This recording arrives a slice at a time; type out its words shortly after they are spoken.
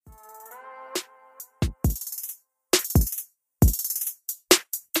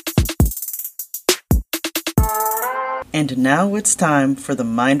And now it's time for the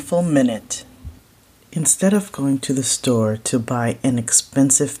Mindful Minute. Instead of going to the store to buy an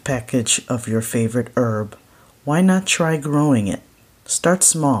expensive package of your favorite herb, why not try growing it? Start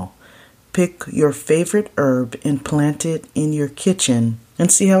small. Pick your favorite herb and plant it in your kitchen and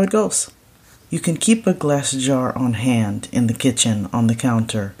see how it goes. You can keep a glass jar on hand in the kitchen on the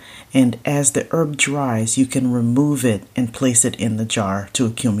counter, and as the herb dries, you can remove it and place it in the jar to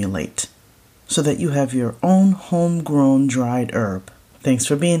accumulate, so that you have your own homegrown dried herb. Thanks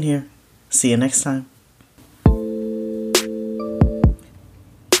for being here. See you next time.